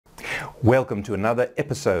Welcome to another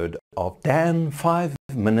episode of Dan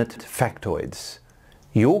 5-Minute Factoids,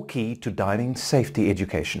 your key to diving safety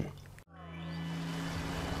education.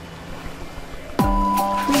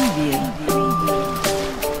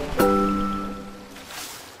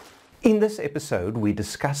 In this episode, we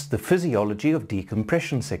discuss the physiology of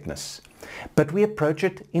decompression sickness, but we approach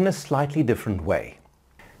it in a slightly different way.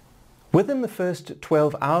 Within the first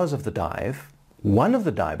 12 hours of the dive, one of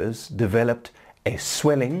the divers developed a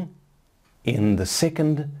swelling in the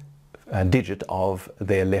second digit of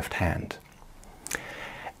their left hand.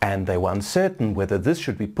 And they were uncertain whether this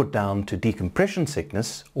should be put down to decompression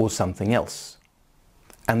sickness or something else.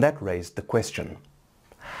 And that raised the question,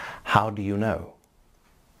 how do you know?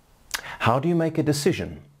 How do you make a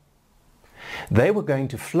decision? They were going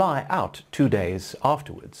to fly out 2 days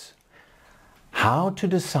afterwards. How to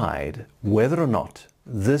decide whether or not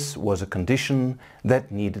this was a condition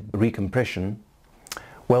that needed recompression?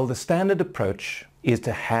 Well, the standard approach is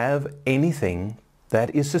to have anything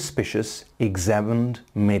that is suspicious examined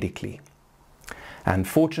medically. And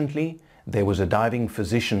fortunately, there was a diving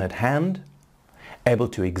physician at hand, able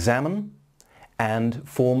to examine and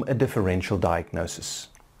form a differential diagnosis.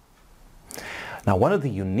 Now, one of the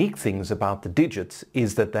unique things about the digits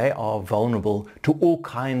is that they are vulnerable to all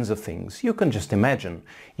kinds of things. You can just imagine,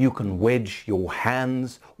 you can wedge your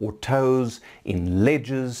hands or toes in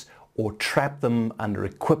ledges or trap them under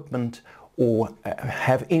equipment or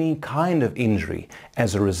have any kind of injury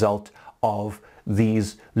as a result of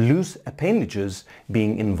these loose appendages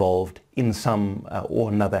being involved in some or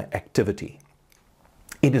another activity.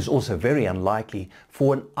 It is also very unlikely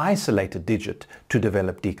for an isolated digit to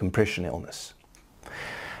develop decompression illness.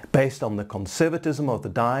 Based on the conservatism of the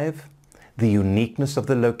dive, the uniqueness of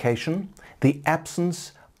the location, the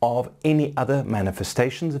absence of any other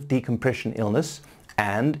manifestations of decompression illness,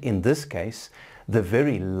 and in this case, the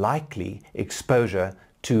very likely exposure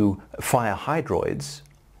to fire hydroids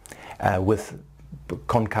with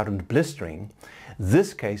concurrent blistering,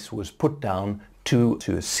 this case was put down to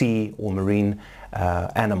a sea or marine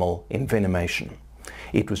animal envenomation.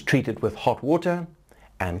 It was treated with hot water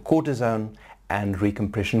and cortisone, and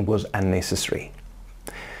recompression was unnecessary.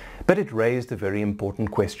 But it raised a very important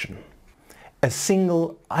question. A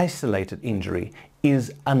single isolated injury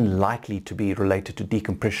is unlikely to be related to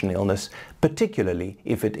decompression illness, particularly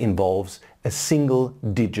if it involves a single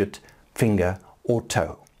digit finger or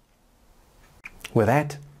toe. With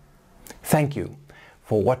that, thank you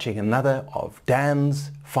for watching another of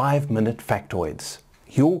Dan's 5-Minute Factoids,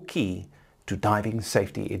 your key to diving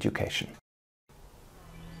safety education.